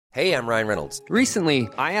Hey, I'm Ryan Reynolds. Recently,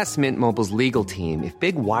 I asked Mint Mobile's legal team if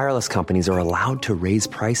big wireless companies are allowed to raise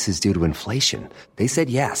prices due to inflation. They said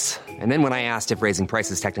yes. And then when I asked if raising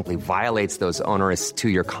prices technically violates those onerous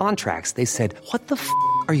two-year contracts, they said, "What the f***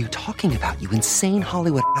 are you talking about, you insane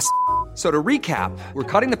Hollywood ass?" So to recap, we're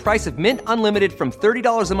cutting the price of Mint Unlimited from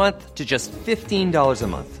 $30 a month to just $15 a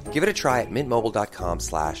month. Give it a try at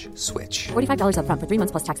mintmobile.com/switch. $45 up front for 3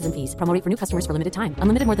 months plus taxes and fees. Promo rate for new customers for limited time.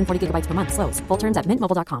 Unlimited more than 40 gigabytes per month. Slows full terms at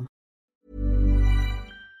mintmobile.com.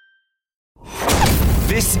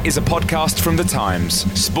 This is a podcast from The Times,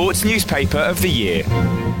 sports newspaper of the year.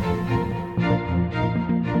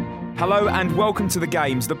 Hello and welcome to The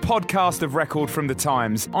Games, the podcast of record from The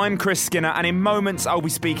Times. I'm Chris Skinner, and in moments I'll be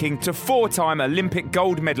speaking to four-time Olympic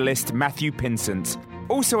gold medalist Matthew Pinsent.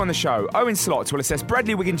 Also on the show, Owen Slot will assess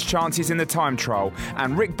Bradley Wiggins' chances in the time trial,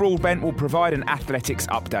 and Rick Broadbent will provide an athletics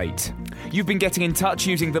update. You've been getting in touch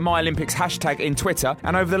using the MyOlympics hashtag in Twitter,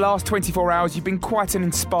 and over the last 24 hours you've been quite an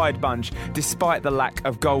inspired bunch, despite the lack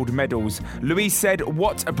of gold medals. Louise said,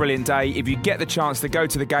 "What a brilliant day. If you get the chance to go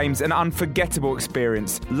to the Games, an unforgettable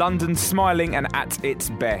experience. London smiling and at its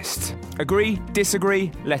best." Agree?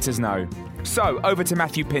 Disagree? Let us know. So, over to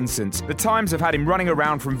Matthew Pinsent. The Times have had him running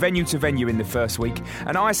around from venue to venue in the first week,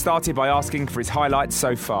 and I started by asking for his highlights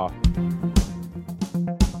so far.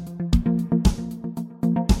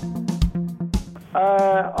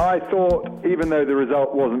 I thought, even though the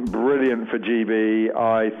result wasn't brilliant for GB,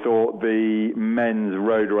 I thought the men's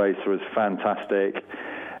road race was fantastic,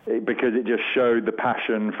 because it just showed the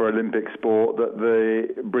passion for Olympic sport that the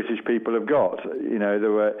British people have got. You know,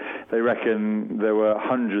 they reckon there were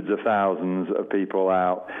hundreds of thousands of people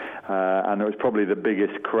out, and it was probably the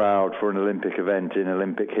biggest crowd for an Olympic event in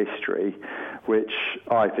Olympic history, which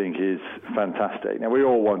I think is fantastic. Now, we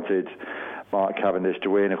all wanted Mark Cavendish to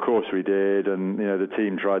win, of course we did, and you know the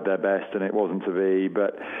team tried their best and it wasn't to be.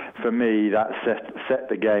 But for me, that set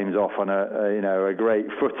the Games off on a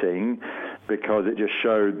great footing, because it just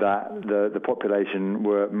showed that the population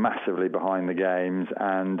were massively behind the Games,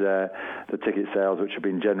 and the ticket sales, which have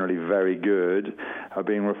been generally very good, are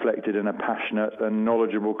being reflected in a passionate and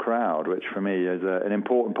knowledgeable crowd, which for me is an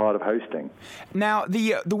important part of hosting. Now,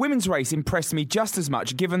 the women's race impressed me just as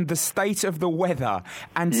much, given the state of the weather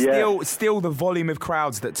and still the volume of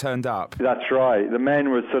crowds that turned up. That's right. The men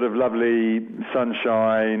was sort of lovely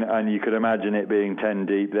sunshine, and you could imagine it being 10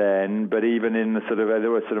 deep then, but even in the there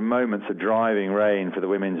were moments of driving rain for the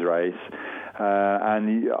women's race,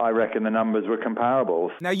 and I reckon the numbers were comparable.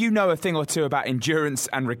 Now, you know a thing or two about endurance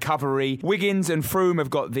and recovery. Wiggins and Froome have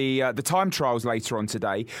got the time trials later on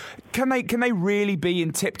today. Can they really be in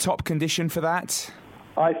tip-top condition for that?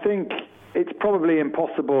 I think it's probably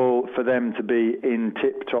impossible for them to be in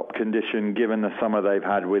tip-top condition given the summer they've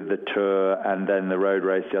had with the Tour and then the road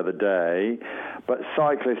race the other day. But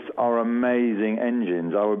cyclists are amazing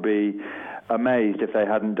engines. I would be amazed if they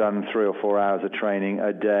hadn't done 3 or 4 hours of training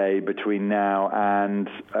a day between now and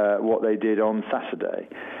what they did on Saturday.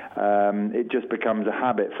 It just becomes a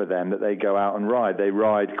habit for them that they go out and ride. They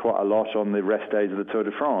ride quite a lot on the rest days of the Tour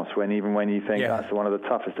de France, even when you think that's one of the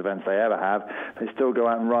toughest events they ever have, they still go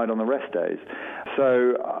out and ride on the rest days.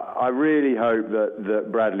 So I really hope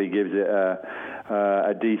that Bradley gives it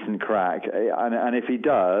a decent crack. And if he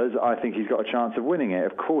does, I think he's got a chance of winning it.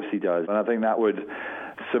 Of course he does. And I think that would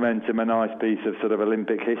cement him a nice piece of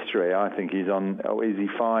Olympic history. I think he's on, is he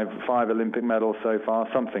five Olympic medals so far,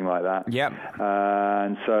 something like that. Yep.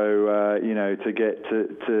 And so, to get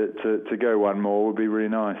to go one more would be really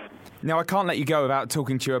nice. Now, I can't let you go without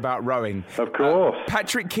talking to you about rowing. Of course.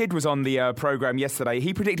 Patrick Kidd was on the programme yesterday.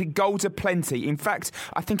 He predicted golds aplenty. In fact,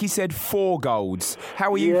 I think he said 4 golds.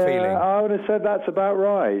 How are you feeling? I would have said that's about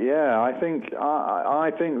right. Yeah, I think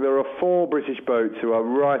there are 4 British boats who are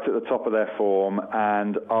right at the top of their form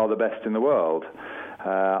and are the best in the world.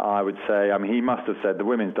 I would say, he must have said the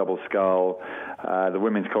women's double scull, the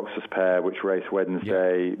women's coxswain pair, which race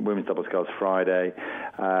Wednesday, women's double sculls Friday,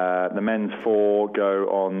 the men's 4 go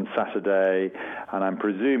on Saturday, and I'm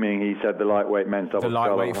presuming he said the lightweight men's double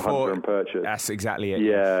scull of Hunter and Purchase. That's exactly it.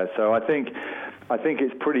 Yeah, so I think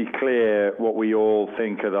it's pretty clear what we all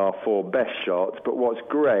think are our 4 best shots, but what's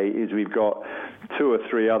great is we've got 2 or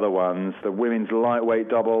 3 other ones. The women's lightweight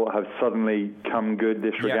double have suddenly come good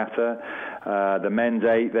this regatta. The men's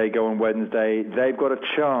 8, they go on Wednesday. They've got a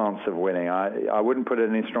chance of winning. I wouldn't put it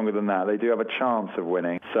any stronger than that. They do have a chance of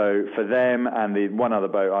winning. So for them, and the one other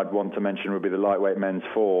boat I'd want to mention would be the lightweight men's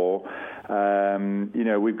 4.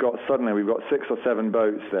 We've got 6 or 7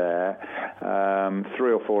 boats there,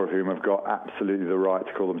 3 or 4 of whom have got absolutely the right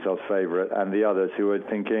to call themselves favourite, and the others who are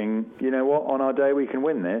thinking, you know what, on our day we can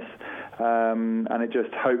win this. And it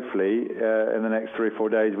just hopefully in the next 3 or 4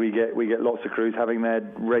 days we get lots of crews having their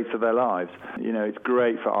race of their lives. It's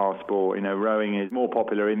great for our sport. Rowing is more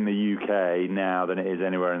popular in the UK now than it is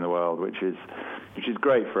anywhere in the world, which is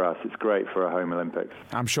great for us. It's great for a home Olympics.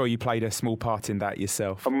 I'm sure you played a small part in that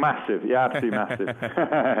yourself. Massive, yeah, absolutely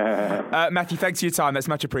massive. Matthew, thanks for your time. That's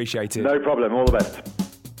much appreciated. No problem. All the best.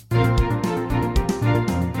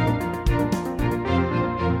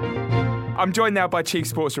 I'm joined now by Chief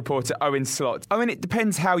Sports Reporter Owen Slot. Owen, it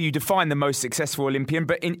depends how you define the most successful Olympian,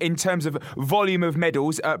 but in terms of volume of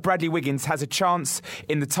medals, Bradley Wiggins has a chance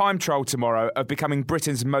in the time trial tomorrow of becoming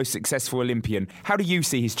Britain's most successful Olympian. How do you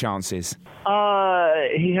see his chances?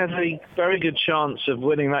 He has a very good chance of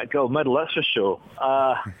winning that gold medal, that's for sure.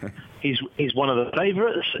 He's one of the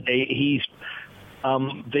favourites. He's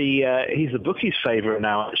the bookies' favourite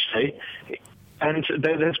now, actually. And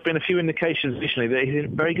there's been a few indications recently that he's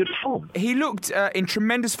in very good form. He looked in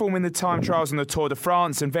tremendous form in the time trials on the Tour de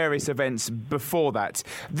France and various events before that.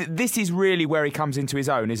 This is really where he comes into his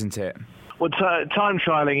own, isn't it? Well, time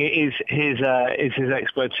trialling is his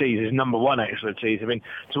expertise, his number one expertise. I mean,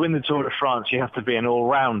 to win the Tour de France, you have to be an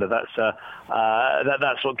all-rounder. That's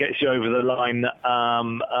what gets you over the line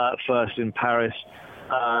first in Paris.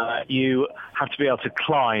 You have to be able to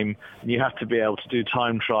climb, and you have to be able to do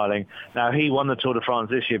time trialling. Now, he won the Tour de France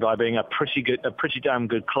this year by being a pretty damn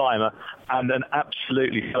good climber and an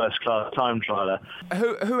absolutely first-class time trialer.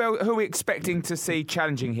 Who are we expecting to see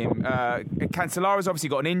challenging him? Cancelara's obviously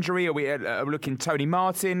got an injury. Are we looking Tony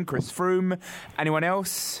Martin, Chris Froome, anyone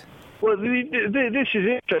else? Well, this is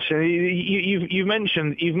interesting. You've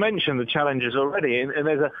mentioned the challenges already, and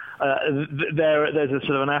there's a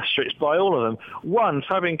sort of an asterisk by all of them. One,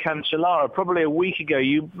 Fabian Cancellara. Probably a week ago,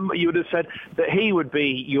 you would have said that he would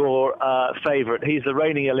be your favourite. He's the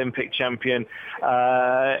reigning Olympic champion.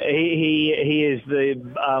 He is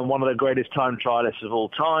one of the greatest time trialists of all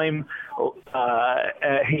time.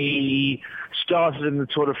 He started in the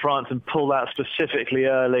Tour de France and pulled out specifically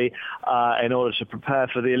early in order to prepare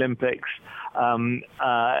for the Olympics.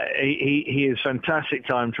 He is a fantastic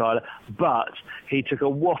time trialer, but he took a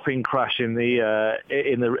whopping crash in the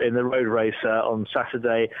road race on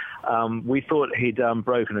Saturday. We thought he'd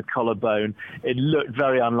broken a collarbone. It looked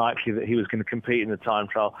very unlikely that he was going to compete in the time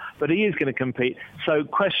trial, but he is going to compete. So,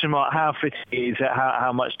 question mark: how fit he is?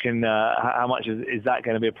 How much is that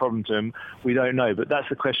going to be a problem to him? We don't know, but that's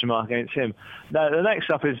the question mark against him. Now, the next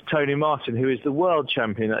up is Tony Martin, who is the world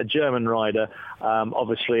champion, a German rider.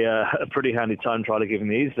 Obviously, a pretty handy time trialer,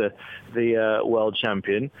 given he's the world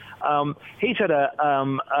champion. He's had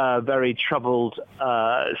a very troubled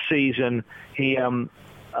season. He had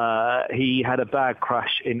a bad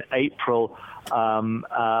crash in April,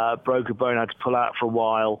 broke a bone, had to pull out for a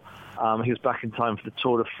while. He was back in time for the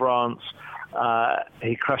Tour de France.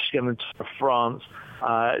 He crashed again in the Tour de France.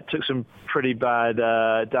 Took some pretty bad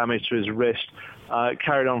damage to his wrist.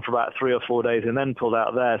 Carried on for about 3 or 4 days and then pulled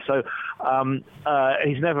out there. So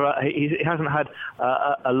he hasn't had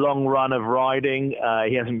a long run of riding.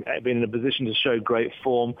 He hasn't been in a position to show great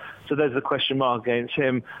form. So there's the question mark against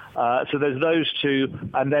him. So there's those two,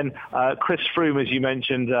 and then Chris Froome, as you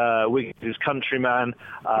mentioned, his countryman,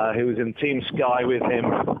 who was in Team Sky with him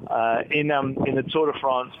in the Tour de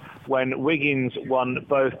France. When Wiggins won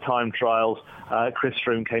both time trials, Chris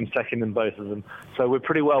Froome came second in both of them. So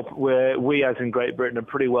we as in Great Britain are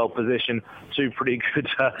pretty well positioned, two pretty good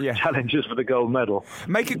challengers for the gold medal.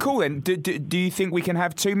 Make it cool then. Do you think we can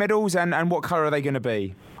have 2 medals, and what colour are they going to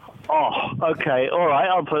be? Oh, okay, all right.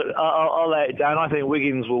 I'll lay it down. I think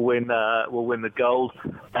Wiggins will win the gold,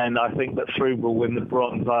 and I think that Froome will win the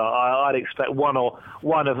bronze. I'd expect one of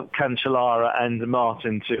Cancellara and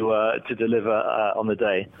Martin to deliver on the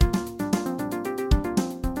day.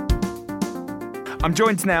 I'm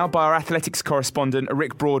joined now by our athletics correspondent,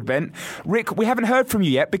 Rick Broadbent. Rick, we haven't heard from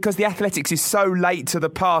you yet because the athletics is so late to the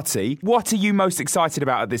party. What are you most excited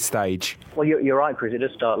about at this stage? Well, you're right, Chris. It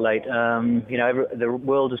does start late. The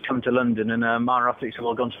world has come to London, and our athletes have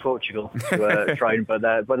all gone to Portugal to train, but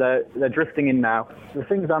they're drifting in now. The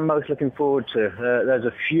things I'm most looking forward to, there's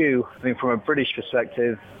a few. I think from a British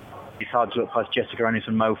perspective, it's hard to look past Jessica Ennis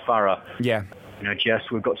and Mo Farah. Yeah. Jess,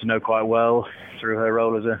 we've got to know quite well through her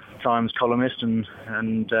role as a Times columnist and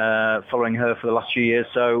following her for the last few years.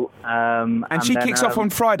 So and she kicks off on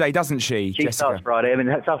Friday, doesn't she? She starts Friday. I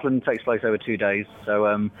mean, Southland takes place over 2 days,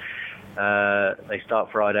 so they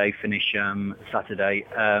start Friday, finish Saturday.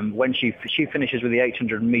 When she finishes with the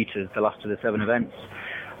 800 metres, the last of the 7 events.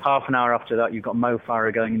 Half an hour after that, you've got Mo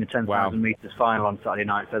Farah going in the 10,000 metres final on Saturday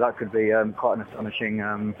night. So that could be quite an astonishing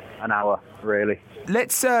an hour, really.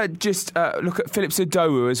 Let's just look at Philip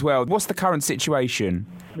Sodou as well. What's the current situation?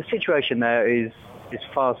 The situation there is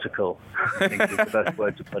farcical, I think is the best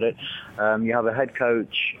word to put it. You have a head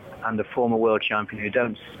coach and a former world champion who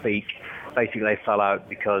don't speak. Basically, they fell out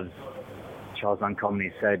because Charles Van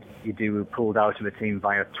Comrie said Edu pulled out of the team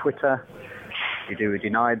via Twitter. Edu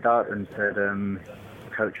denied that and said the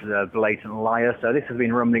coach was a blatant liar. So this has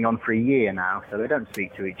been rumbling on for a year now, so they don't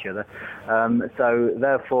speak to each other. So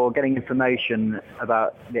therefore, getting information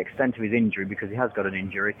about the extent of his injury, because he has got an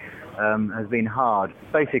injury, has been hard.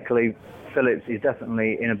 Basically, Phillips is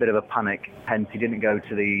definitely in a bit of a panic, hence he didn't go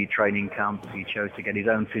to the training camp. He chose to get his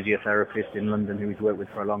own physiotherapist in London, who he's worked with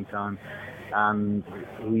for a long time, and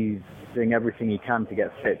he's doing everything he can to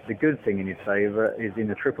get fit. The good thing in his favour is in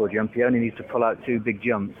the triple jump, he only needs to pull out 2 big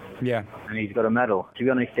jumps, and he's got a medal. To be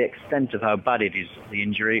honest, the extent of how bad it is, the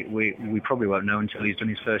injury, we probably won't know until he's done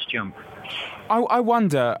his first jump. I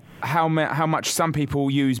wonder how much some people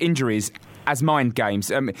use injuries as mind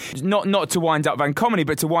games, not to wind up Van Comrie,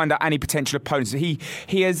 but to wind up any potential opponents.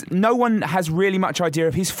 No one has really much idea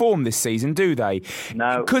of his form this season, do they?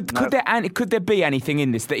 No. Could there be anything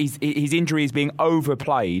in this that his injury is being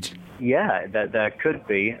overplayed? Yeah, there could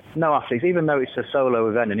be. No athletes, even though it's a solo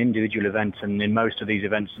event, an individual event, and in most of these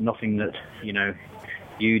events, nothing that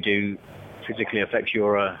you do physically affects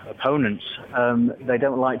your opponents. They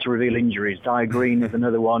don't like to reveal injuries. Di Green is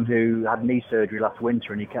another one who had knee surgery last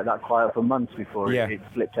winter, and he kept that quiet for months before it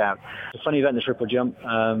flipped out. It's a funny event, the triple jump.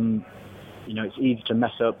 It's easy to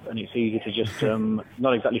mess up, and it's easy to just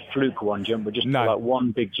not exactly fluke one jump, but just pull out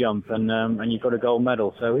one big jump, and you've got a gold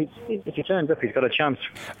medal. So if he turns up, he's got a chance.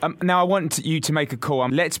 Now I want you to make a call.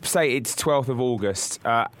 Let's say it's 12th of August.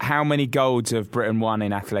 How many golds have Britain won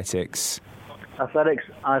in athletics? Athletics,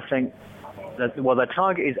 I think. Their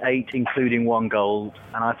target is 8, including 1 gold,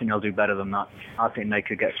 and I think they'll do better than that. I think they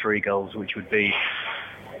could get 3 golds, which would be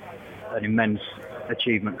an immense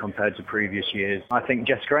achievement compared to previous years. I think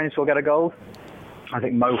Jessica Ennis will get a gold. I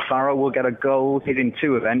think Mo Farah will get a gold. He's in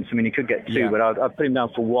 2 events. I mean, he could get 2, but I'd put him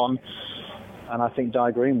down for 1. And I think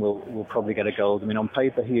Di Green will probably get a gold. I mean, on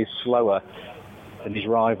paper, he is slower than his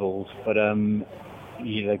rivals, but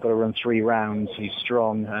they've got to run 3 rounds. He's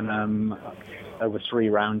strong, and over 3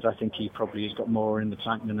 rounds, I think he probably has got more in the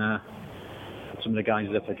tank than some of the guys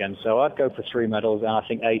he's up against. So I'd go for 3 medals, and I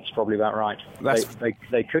think 8's probably about right.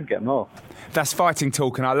 They could get more. That's fighting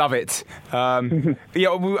talk, and I love it.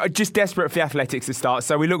 We're just desperate for the athletics to start,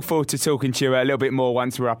 so we look forward to talking to you a little bit more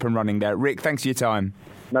once we're up and running there. Rick, thanks for your time.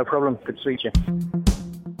 No problem. Good to meet you.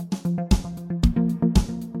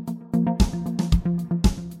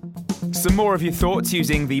 Some more of your thoughts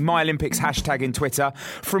using the MyOlympics hashtag in Twitter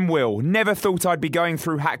from Will. Never thought I'd be going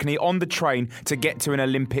through Hackney on the train to get to an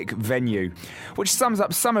Olympic venue. Which sums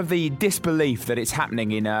up some of the disbelief that it's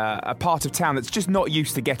happening in a part of town that's just not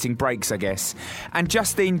used to getting breaks, I guess. And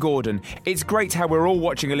Justine Gordon, it's great how we're all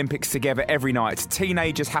watching Olympics together every night.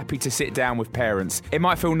 Teenagers happy to sit down with parents. It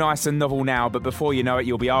might feel nice and novel now, but before you know it,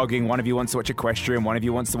 you'll be arguing. One of you wants to watch equestrian, one of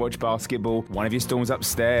you wants to watch basketball, one of you storms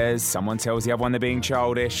upstairs, someone tells the other one they're being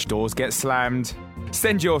childish, doors get slammed.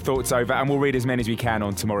 Send your thoughts over and we'll read as many as we can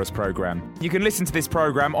on tomorrow's programme. You can listen to this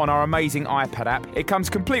programme on our amazing iPad app. It comes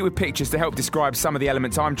complete with pictures to help describe some of the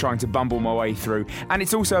elements I'm trying to bumble my way through, and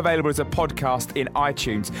it's also available as a podcast in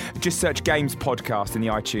iTunes. Just search Games Podcast in the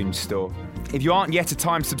iTunes store. If you aren't yet a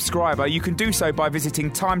Times subscriber, you can do so by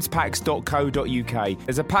visiting timespacks.co.uk.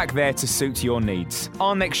 There's a pack there to suit your needs.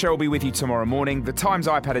 Our next show will be with you tomorrow morning. The Times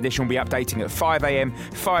iPad edition will be updating at 5 a.m,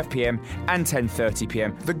 5 p.m, and 10:30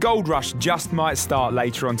 p.m. The Gold Rush just might start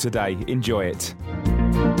later on today. Enjoy it.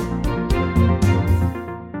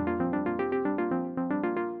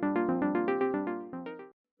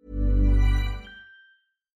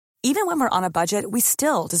 Even when we're on a budget, we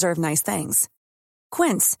still deserve nice things.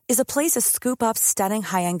 Quince is a place to scoop up stunning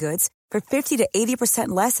high-end goods for 50 to 80%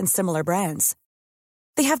 less than similar brands.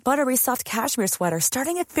 They have buttery soft cashmere sweaters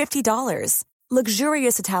starting at $50,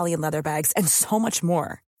 luxurious Italian leather bags, and so much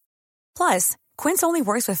more. Plus, Quince only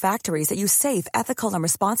works with factories that use safe, ethical, and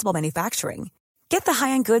responsible manufacturing. Get the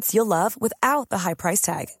high-end goods you'll love without the high price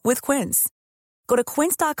tag with Quince. Go to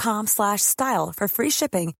quince.com/style for free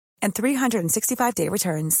shipping and 365-day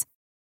returns.